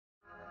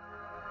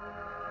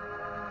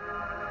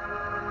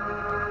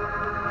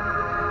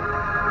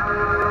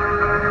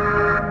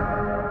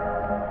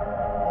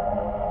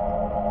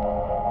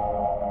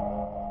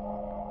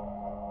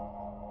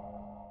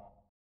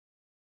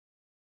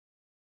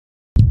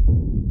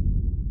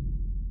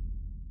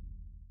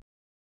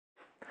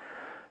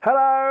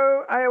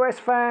Hello AOS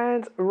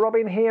fans,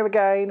 Robin here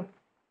again.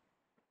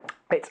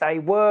 It's a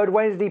Word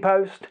Wednesday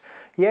post.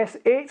 Yes,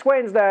 it's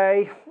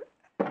Wednesday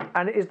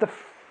and it is the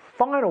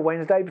final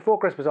Wednesday before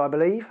Christmas, I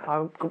believe.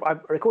 I'm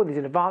recording these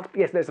in advance, but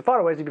yes, there's the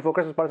final Wednesday before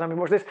Christmas by the time you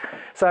watch this.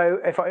 So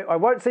if I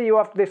won't see you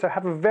after this, so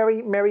have a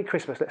very Merry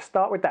Christmas. Let's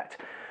start with that.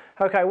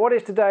 Okay, what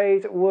is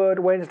today's Word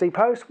Wednesday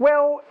post?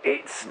 Well,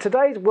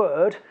 today's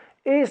word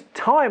is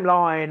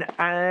timeline,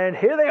 and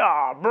here they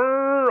are.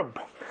 Brr,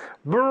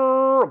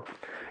 brr.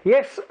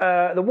 Yes,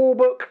 the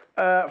Wallbook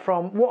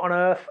from What on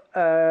Earth,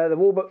 the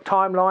Wallbook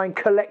Timeline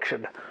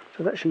Collection.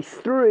 So there's actually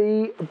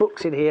three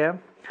books in here.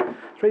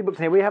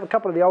 We have a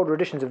couple of the older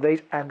editions of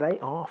these, and they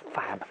are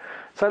fab.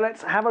 So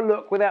let's have a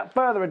look. Without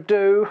further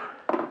ado,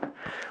 we'll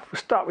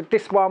start with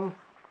this one,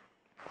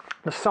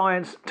 the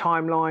Science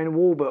Timeline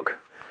Wallbook.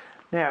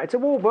 Now, it's a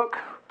wallbook.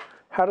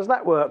 How does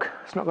that work?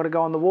 It's not going to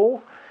go on the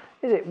wall,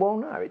 is it? Well,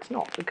 no, it's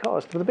not,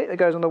 because the bit that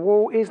goes on the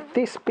wall is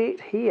this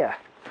bit here,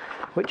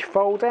 which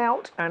folds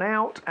out and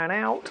out and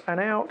out and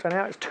out and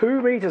out. It's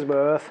 2 meters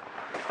worth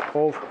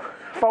of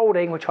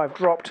folding, which I've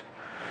dropped.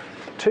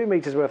 2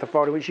 meters worth of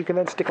folding, which you can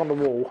then stick on the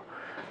wall.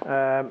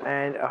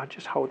 And I'll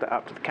just hold that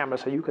up to the camera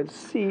so you can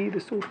see the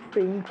sort of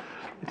thing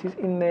that is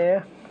in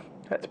there.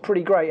 That's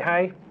pretty great,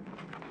 hey?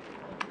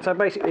 So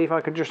basically, if I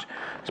could just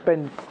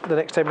spend the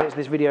next 10 minutes of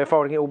this video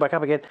folding it all back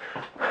up again.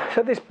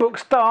 So this book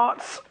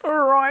starts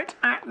right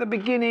at the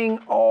beginning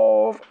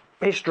of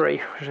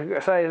history, which I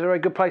say is a very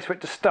good place for it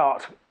to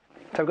start.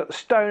 So we've got the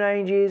Stone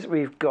Ages,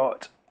 we've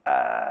got,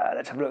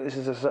 let's have a look, this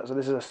is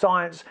a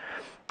science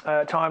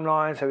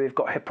timeline. So we've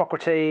got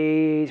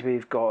Hippocrates,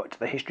 we've got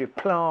the history of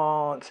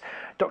plants.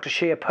 Dr.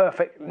 Shi, a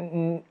prefect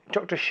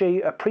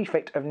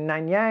of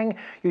Nanyang,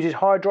 uses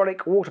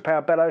hydraulic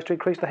water-powered bellows to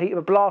increase the heat of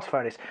a blast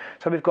furnace.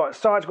 So we've got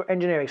science, we've got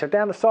engineering. So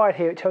down the side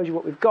here, it tells you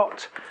what we've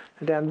got.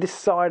 And down this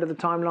side of the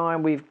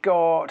timeline, we've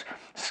got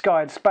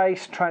sky and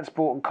space,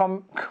 transport and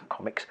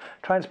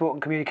transport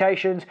and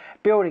communications,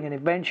 building and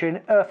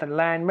invention, earth and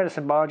land,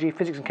 medicine, biology,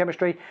 physics and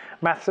chemistry,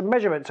 maths and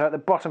measurement. So at the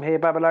bottom here,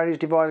 Babylonians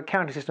devised a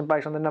counting system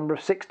based on the number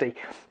of 60,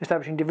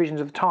 establishing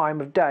divisions of the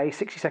time of day,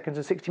 60 seconds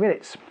and 60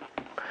 minutes.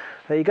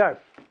 There you go.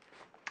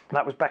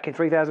 That was back in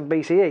 3000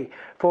 BCE.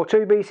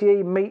 42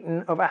 BCE,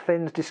 Meton of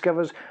Athens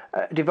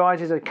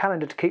devises a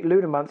calendar to keep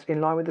lunar months in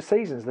line with the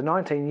seasons. The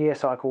 19-year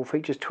cycle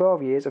features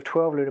 12 years of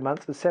 12 lunar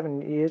months and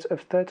 7 years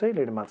of 13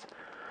 lunar months.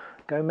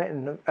 Go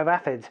Meton of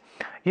Athens.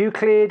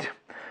 Euclid,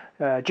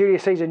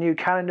 Julius Caesar's new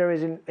calendar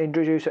is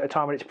introduced at a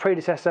time when its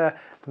predecessor,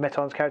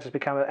 Meton's characters,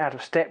 become out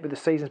of step with the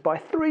seasons by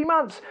 3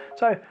 months.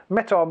 So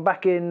Meton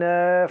back in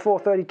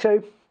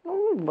 432,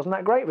 wasn't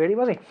that great really,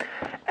 was he?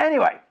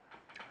 Anyway.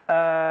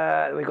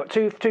 We've got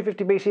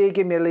 250 BCE,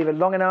 give me a lever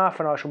long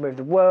enough and I shall move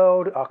the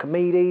world.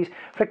 Archimedes,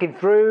 flicking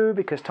through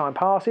because time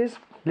passes,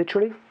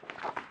 literally.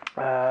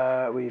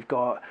 We've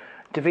got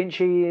Da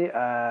Vinci,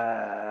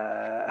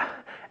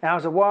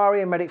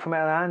 Al-Zawahiri, a medic from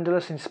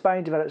Al-Andalus in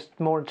Spain, develops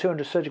more than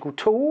 200 surgical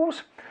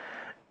tools.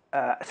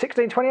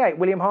 1628,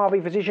 William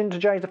Harvey, physician to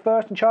James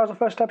I and Charles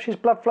I, establishes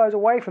blood flows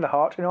away from the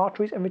heart in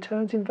arteries and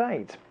returns in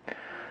veins.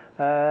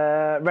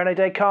 René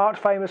Descartes,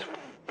 famous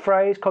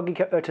phrase,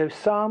 cogito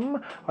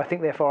sum, I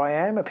think therefore I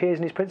am, appears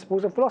in his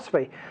Principles of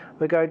Philosophy.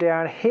 We go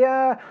down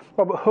here.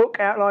 Robert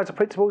Hooke outlines the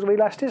principles of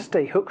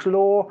elasticity. Hooke's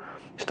law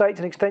states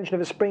an extension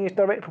of a spring is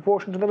direct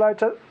proportion to the load.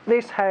 So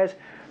this has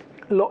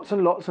lots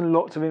and lots and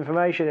lots of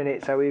information in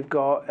it. So we've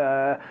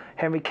got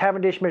Henry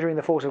Cavendish measuring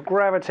the force of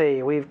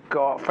gravity. We've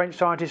got French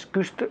scientist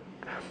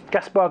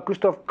Gaspard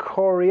Gustave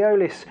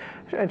Coriolis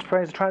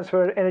enterprise to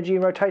transfer energy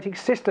in rotating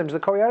systems, the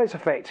Coriolis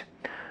effect.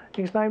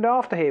 It's named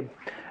after him.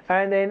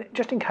 And then,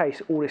 just in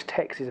case all this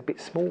text is a bit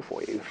small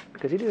for you,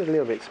 because it is a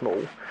little bit small,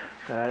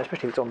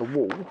 especially if it's on the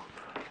wall,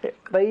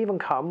 they even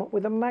come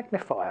with a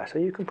magnifier. So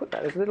you can put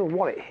that, there's a little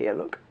wallet here,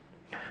 look.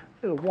 A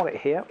little wallet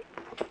here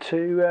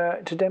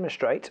to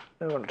demonstrate.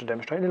 No, not to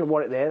demonstrate, a little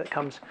wallet there that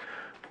comes,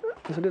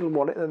 there's a little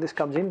wallet that this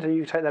comes in, so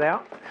you take that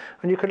out.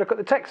 And you can look at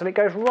the text, and it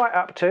goes right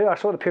up to, I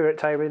saw the periodic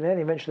table in there,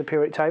 the invention of the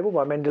periodic table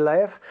by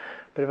Mendeleev.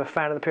 Bit of a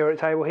fan of the periodic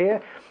table here.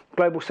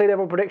 Global sea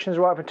level predictions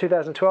right up in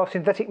 2012.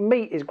 Synthetic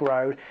meat is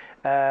grown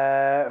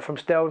from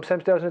stem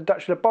cells in a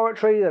Dutch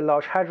laboratory. The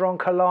Large Hadron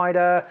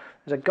Collider.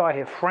 There's a guy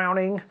here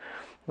frowning.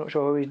 Not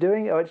sure who he's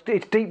doing. Oh,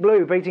 it's Deep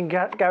Blue beating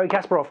Garry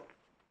Kasparov.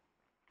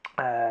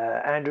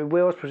 Andrew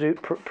Wills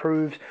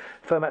proves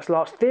Fermat's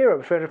last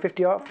theorem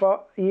 350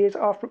 years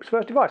after its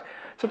first device.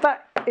 So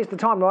that is the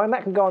timeline.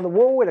 That can go on the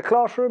wall in a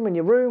classroom, in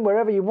your room,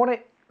 wherever you want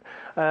it.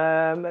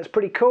 That's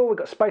pretty cool. We've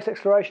got space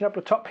exploration up the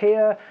top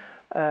here.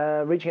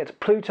 Reaching out to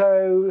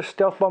Pluto,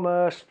 stealth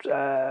bomber,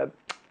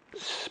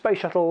 space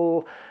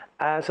shuttle,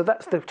 so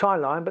that's the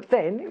timeline. But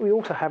then we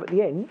also have at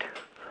the end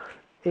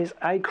is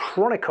a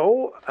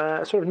chronicle,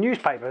 sort of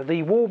newspaper,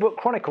 the Wallbook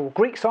Chronicle.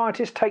 Greek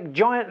scientists take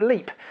giant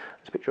leap.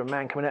 There's a picture of a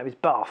man coming out of his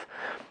bath.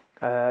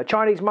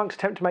 Chinese monks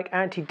attempt to make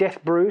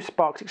anti-death brew,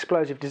 sparks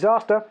explosive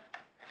disaster.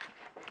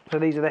 So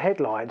these are the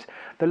headlines.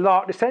 The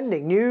Lark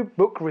Descending. New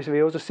book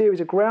reveals a series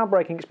of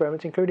groundbreaking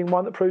experiments, including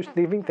one that proves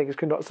living things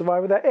cannot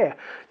survive without air.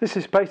 This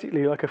is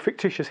basically like a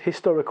fictitious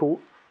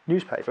historical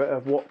newspaper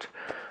of what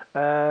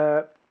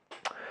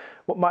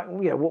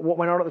what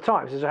went on at the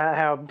time. This is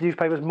how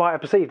newspapers might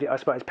have perceived it, I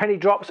suppose. Penny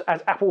drops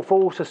as Apple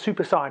falls to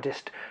super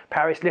scientist.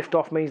 Paris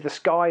liftoff means the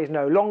sky is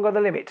no longer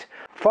the limit.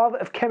 Father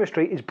of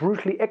chemistry is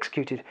brutally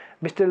executed.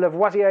 Mr.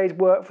 Lavoisier's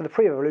work for the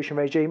pre-revolution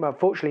regime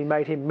unfortunately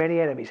made him many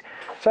enemies.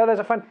 So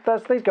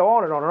these go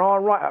on and on and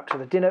on, right up to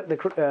the dinner,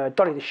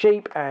 Dolly the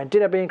sheep, and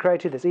dinner being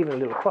created. There's even a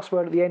little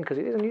crossword at the end because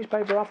it is a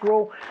newspaper after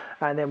all.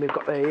 And then we've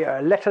got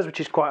the letters, which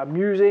is quite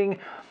amusing.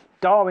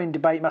 Darwin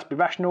debate must be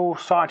rational.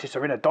 Scientists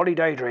are in a Dolly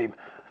daydream.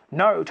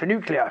 No to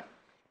nuclear.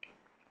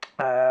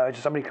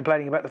 Just somebody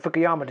complaining about the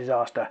Fukuyama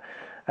disaster.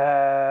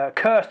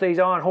 Curse these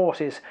iron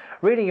horses.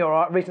 Reading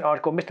your recent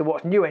article, Mr.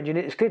 Watt's new engine,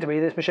 it is clear to me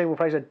this machine will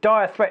pose a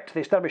dire threat to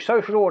the established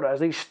social order as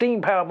these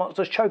steam-powered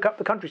monsters choke up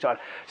the countryside.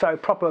 So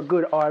proper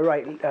good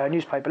irate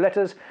newspaper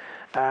letters.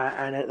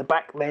 And at the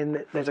back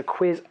then there's a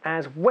quiz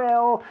as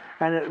well,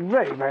 and at the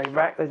very, very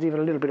back there's even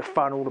a little bit of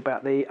fun all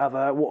about the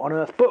other What on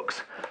Earth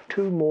books,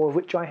 two more of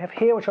which I have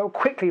here, which I'll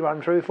quickly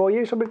run through for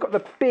you. So we've got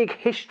the big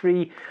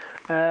history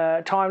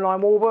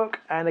timeline Wallbook,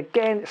 and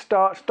again it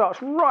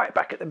starts right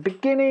back at the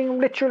beginning,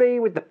 literally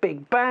with the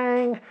Big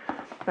Bang,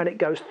 and it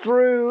goes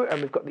through,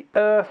 and we've got the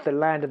Earth, the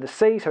land and the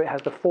sea, so it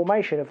has the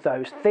formation of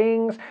those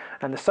things,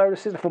 and the solar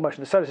system, the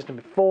formation of the solar system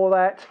before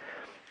that.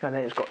 And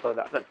then it's got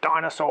the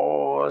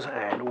dinosaurs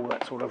and all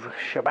that sort of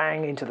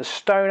shebang into the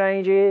Stone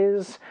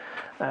Ages.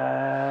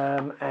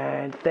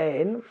 And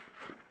then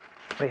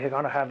we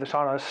kind of have the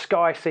timeline of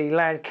sky, sea,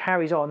 land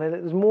carries on.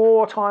 There's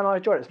more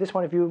timelines join it. So this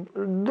one, if you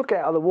look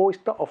at it on the wall, you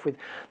start off with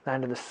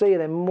land and the sea,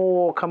 and then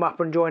more come up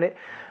and join it.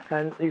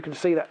 And you can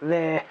see that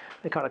there,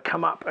 they kind of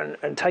come up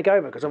and take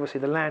over, because obviously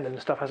the land and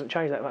stuff hasn't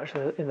changed that much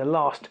in the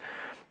last,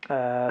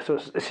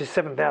 this is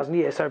 7,000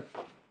 years. So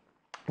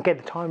again,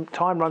 the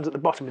time runs at the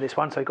bottom of this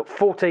one, so you've got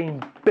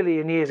 14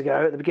 billion years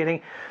ago at the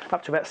beginning,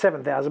 up to about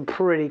 7,000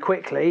 pretty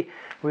quickly.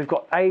 We've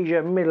got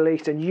Asia, Middle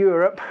East and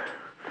Europe,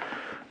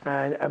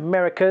 and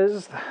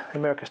Americas.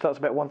 America starts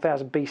about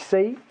 1000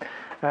 BC,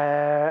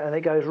 and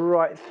it goes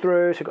right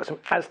through. So you've got some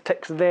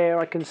Aztecs there,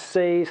 I can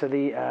see, so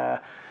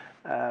the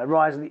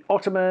rise of the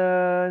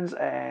Ottomans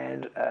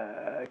and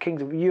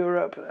kings of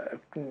Europe,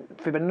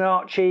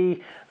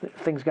 Fibonacci,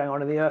 things going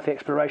on in the Earth, the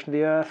exploration of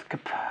the Earth.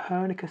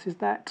 Copernicus, is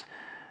that?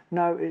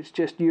 No, it's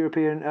just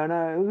European,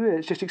 no,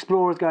 it's just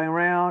explorers going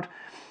around.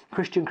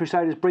 Christian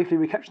crusaders briefly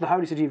recaptured the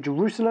holy city of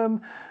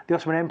Jerusalem. The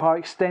Ottoman Empire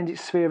extends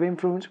its sphere of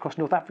influence across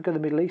North Africa, the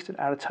Middle East and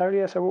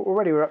Anatolia. So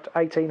already we're up to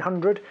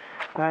 1800.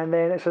 And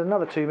then it's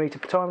another 2 metre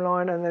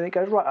timeline, and then it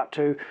goes right up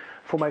to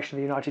formation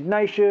of the United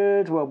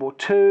Nations, World War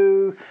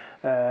II,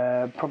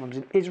 problems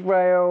in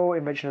Israel,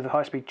 invention of the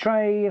high-speed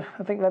train,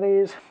 I think that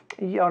is.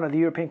 Oh no, the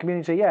European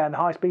Community, yeah, and the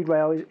high-speed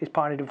rail is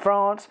pioneered in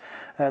France.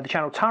 The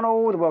Channel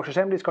Tunnel, the Welsh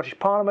Assembly, Scottish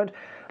Parliament.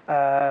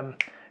 The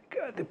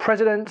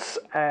presidents,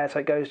 so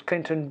it goes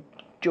Clinton,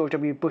 George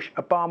W. Bush,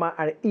 Obama,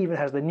 and it even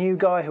has the new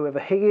guy, whoever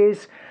he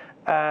is.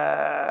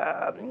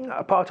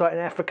 Apartheid in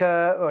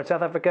Africa, or in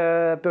South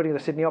Africa, building of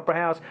the Sydney Opera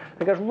House.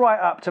 It goes right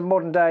up to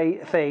modern day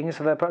things.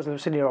 So the president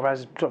of Sydney Opera House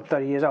is sort of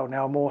 30 years old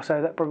now or more,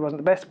 so that probably wasn't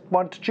the best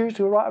one to choose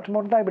to go right up to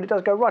modern day, but it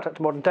does go right up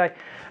to modern day.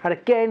 And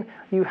again,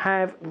 you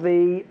have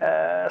the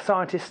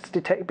scientists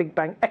detect Big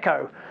Bang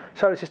echo.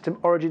 Solar system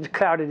origins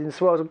clouded in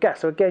swirls of gas.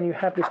 So again, you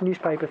have this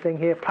newspaper thing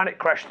here, planet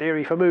crash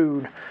theory for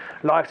moon,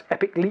 life's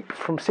epic leap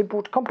from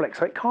simple to complex.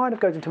 So it kind of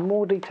goes into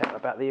more detail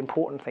about the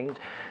important things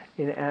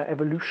in our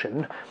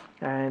evolution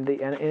and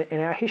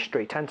in our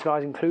history,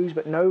 tantalising clues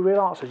but no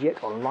real answers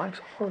yet on life's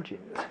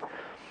origins.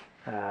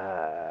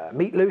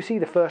 Meet Lucy,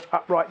 the first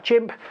upright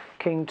chimp.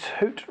 King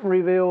Tut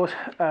reveals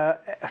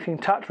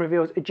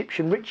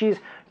Egyptian riches.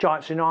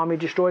 Giant tsunami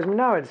destroys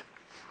Minoans.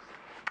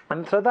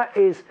 And so that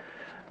is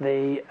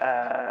the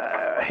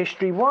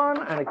history one.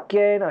 And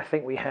again, I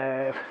think we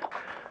have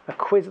a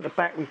quiz at the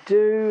back.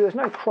 There's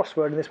no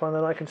crossword in this one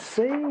that I can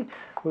see.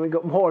 We've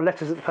got more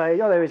letters at the page.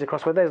 Oh, there is a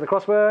crossword. There's the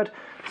crossword.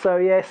 So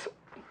yes,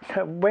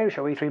 where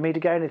shall we three meet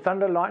again? In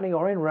thunder, lightning,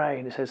 or in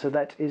rain? It says, so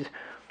that is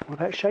all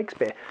about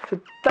Shakespeare. So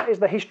that is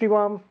the history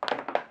one.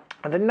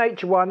 And the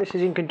nature one, this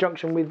is in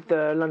conjunction with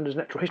London's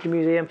Natural History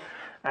Museum.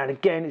 And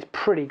again, it's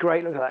pretty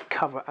great. Look at that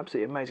cover,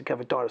 absolutely amazing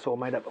cover. Dinosaur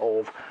made up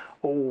of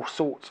all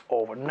sorts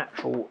of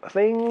natural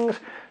things.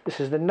 This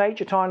is the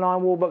nature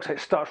timeline Wallbook, so it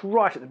starts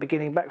right at the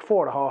beginning, back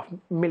 4.5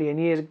 million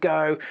years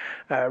ago.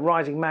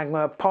 Rising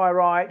magma,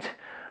 pyrite.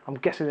 I'm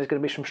guessing there's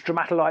going to be some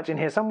stromatolites in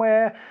here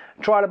somewhere.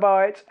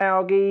 Trilobites,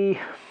 algae,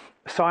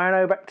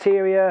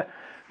 cyanobacteria,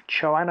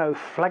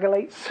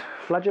 flagellates.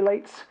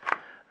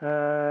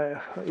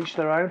 Each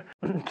their own.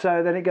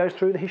 So then it goes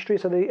through the history,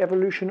 so the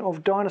evolution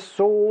of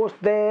dinosaurs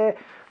there.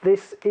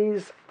 This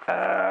is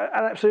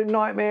an absolute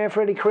nightmare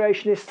for any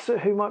creationists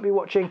who might be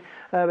watching,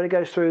 but it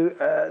goes through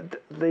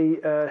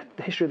the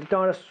history of the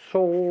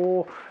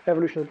dinosaur,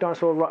 evolution of the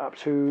dinosaur, right up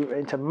to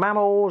into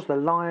mammals, the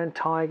lion,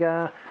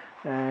 tiger,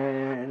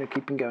 and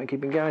keeping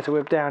going. So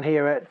we're down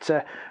here at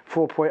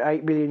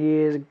 4.8 million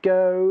years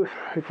ago,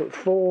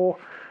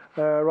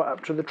 3.4, right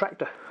up to the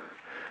tractor.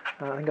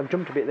 I think I've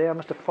jumped a bit there, I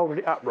must have folded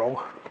it up wrong.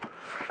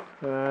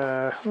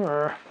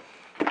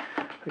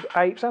 We've got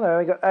apes, I know,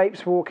 we've got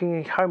apes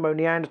walking, Homo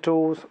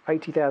Neanderthals,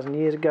 80,000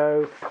 years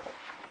ago.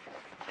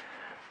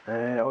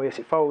 And oh yes,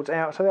 it folds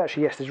out. So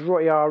actually, yes, there's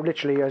right are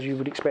literally, as you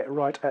would expect,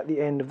 right at the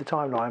end of the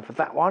timeline for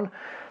that one.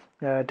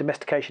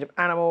 Domestication of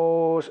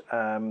animals,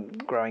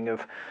 growing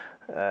of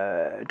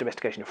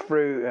domestication of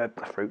food,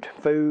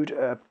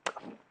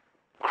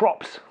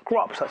 crops.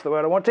 That's the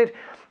word I wanted.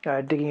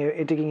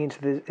 Digging into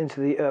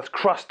the Earth's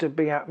crust to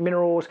bring out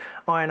minerals,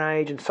 Iron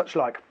Age, and such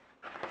like.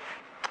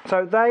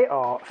 So they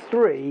are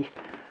 3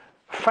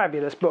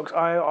 fabulous books.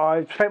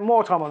 I spent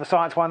more time on the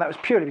science one. That was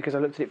purely because I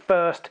looked at it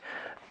first.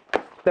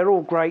 They're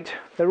all great.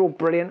 They're all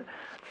brilliant.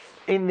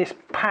 In this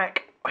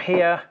pack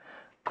here,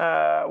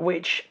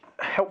 which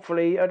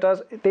helpfully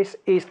does, this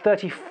is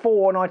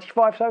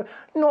 $34.95, so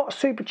not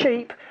super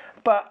cheap,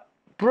 but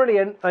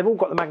brilliant. They've all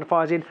got the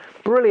magnifiers in.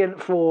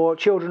 Brilliant for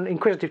children,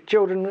 inquisitive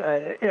children,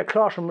 in a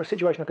classroom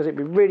situation, because it'd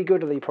be really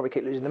good, although you probably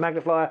keep losing the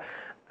magnifier.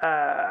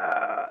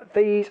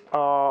 These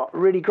are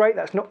really great.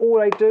 That's not all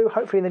they do.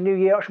 Hopefully in the new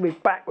year I shall be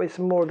back with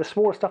some more of the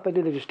smaller stuff they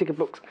do. They do sticker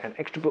books and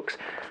extra books,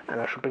 and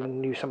I shall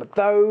bring you some of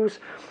those.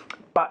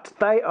 But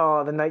they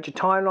are the Nature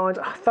Timelines.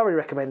 I thoroughly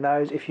recommend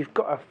those. If you've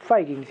got a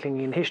vague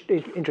thing in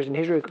history, interest in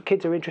history,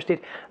 kids are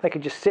interested, they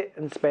can just sit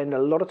and spend a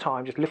lot of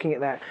time just looking at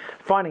that,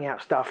 finding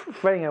out stuff,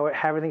 finding out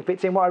how everything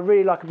fits in. What I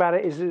really like about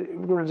it is it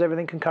runs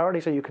everything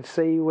concurrently, so you can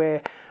see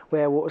where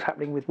what was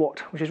happening with what,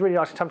 which is really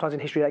nice. Sometimes in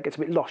history that gets a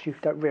bit lost. You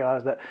don't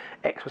realise that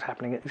X was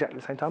happening at exactly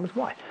the same time as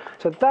Y.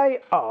 So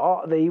they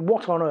are the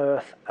What on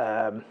Earth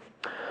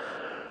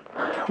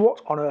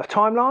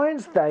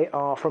timelines. They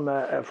are from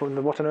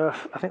the What on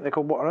Earth, I think they're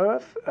called What on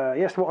Earth.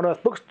 Yes, the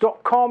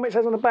whatonearthbooks.com, it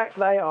says on the back.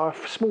 They are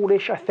a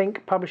smallish, I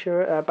think,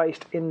 publisher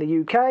based in the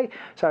UK.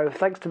 So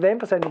thanks to them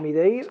for sending me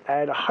these,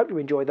 and I hope you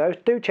enjoyed those.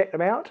 Do check them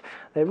out.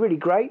 They're really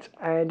great,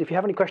 and if you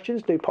have any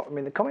questions, do pop them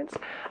in the comments,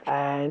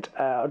 and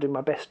I'll do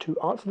my best to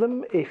answer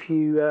them. If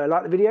you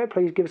like the video,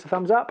 please give us a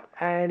thumbs up,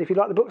 and if you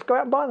like the books, go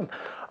out and buy them.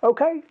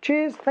 Okay,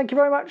 cheers, thank you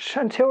very much.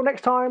 Until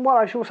next time, well,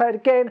 I shall say it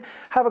again,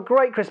 have a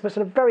great Christmas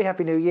and a very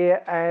happy New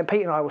Year, and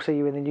Pete and I will see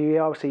you in the new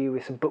year. I will see you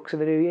with some books in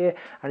the new year,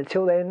 and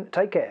until then,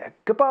 take care.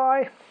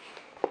 Goodbye.